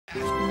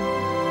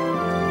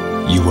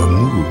You were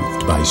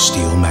moved by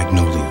steel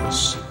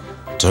magnolias.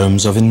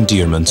 Terms of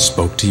endearment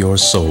spoke to your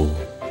soul,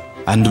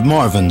 and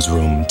Marvin's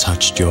Room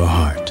touched your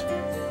heart.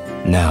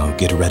 Now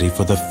get ready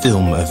for the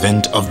film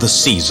event of the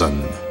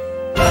season.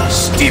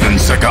 Steven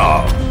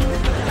Seagal,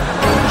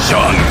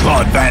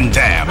 Jean-Claude Van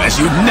Damme, as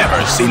you've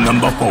never seen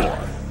them before.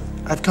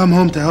 I've come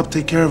home to help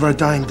take care of our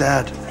dying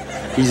dad.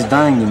 He's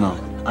dying, you know.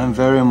 I'm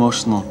very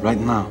emotional right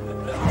now.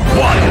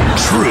 One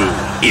true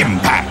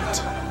impact.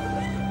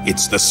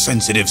 It's the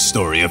sensitive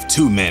story of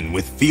two men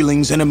with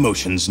feelings and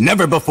emotions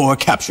never before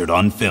captured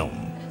on film.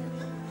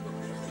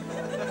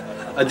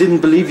 I didn't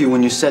believe you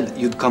when you said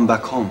you'd come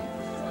back home.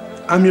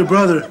 I'm your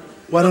brother.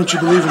 Why don't you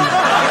believe in me?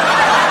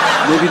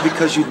 Maybe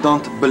because you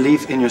don't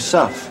believe in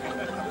yourself.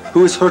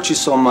 Who has hurt you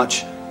so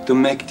much to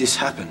make this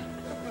happen?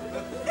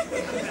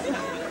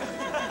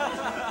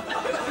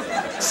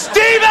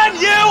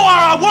 Steven, you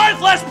are a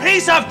worthless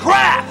piece of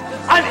crap!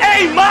 An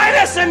A-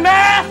 in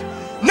math?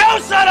 No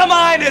son of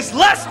mine is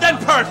less than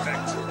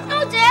perfect!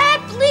 No, Dad,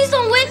 please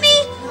don't whip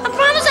me. I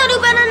promise I'll do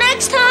better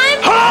next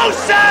time. Who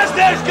says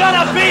there's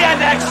gonna be a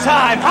next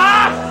time,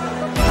 huh?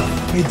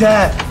 Hey,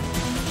 Dad.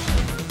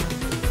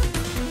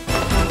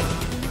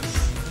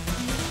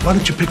 Why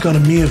don't you pick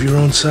on me of your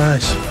own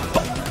size?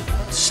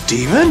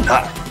 Steven?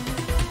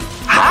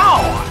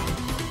 How?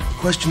 The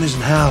question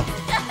isn't how.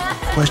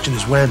 The question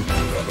is when.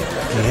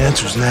 And the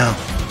answer's now.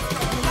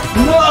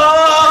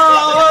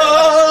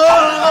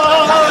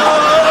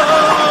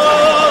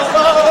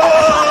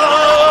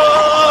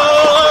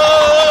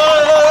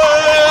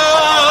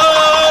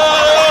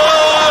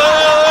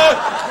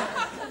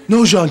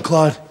 No,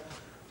 Jean-Claude.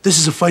 This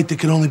is a fight that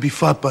can only be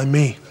fought by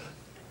me.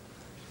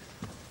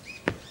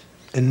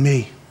 And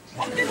me.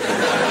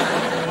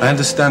 I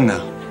understand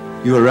now.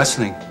 You are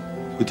wrestling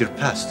with your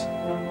past.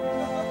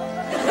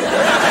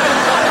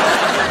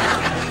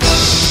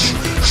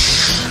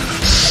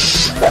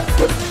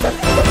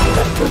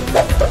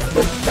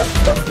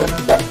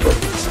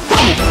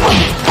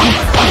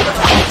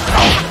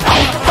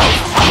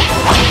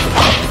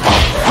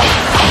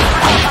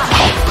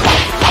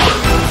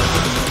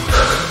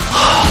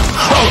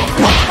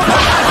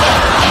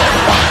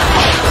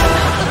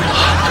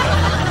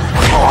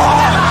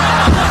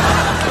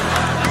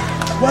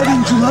 Why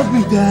didn't you love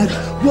me, Dad?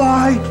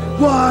 Why?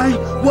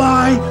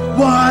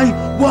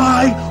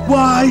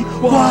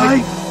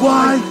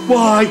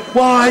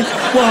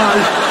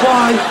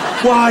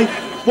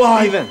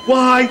 Steven,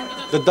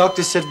 the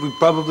doctor said we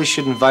probably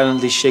shouldn't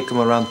violently shake him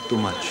around too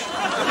much.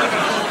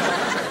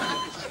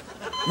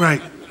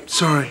 Right.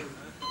 Sorry.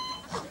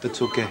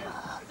 That's okay.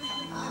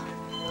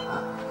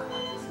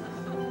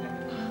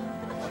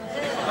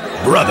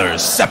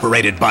 Brothers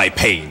separated by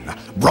pain,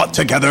 brought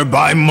together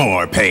by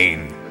more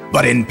pain.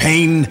 But in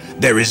pain,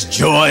 there is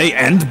joy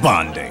and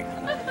bonding.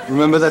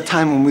 Remember that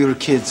time when we were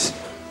kids?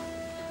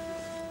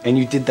 And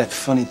you did that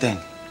funny thing?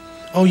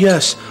 Oh,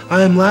 yes.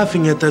 I am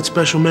laughing at that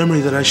special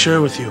memory that I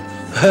share with you.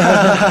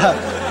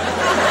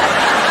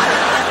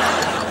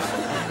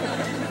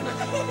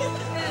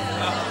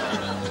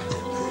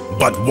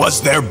 But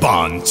was their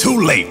bond too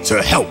late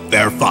to help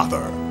their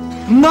father?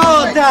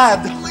 No,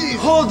 Dad! Please.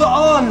 Hold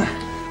on!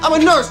 I'm a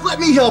nurse. Let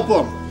me help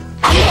him.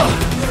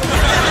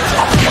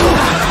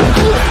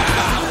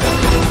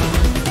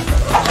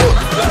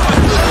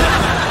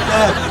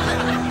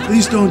 Dad,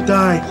 please don't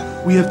die.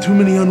 We have too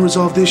many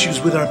unresolved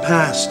issues with our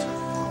past.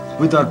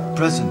 With our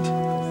present.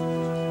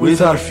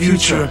 With our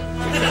future.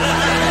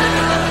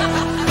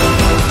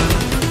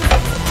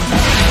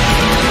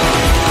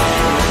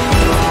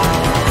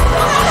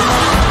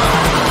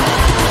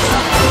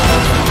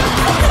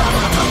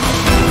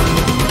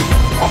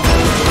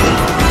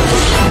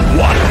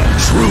 One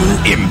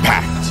true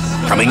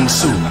impact. Coming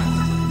soon.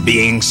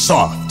 Being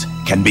soft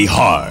can be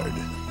hard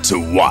to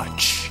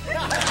watch.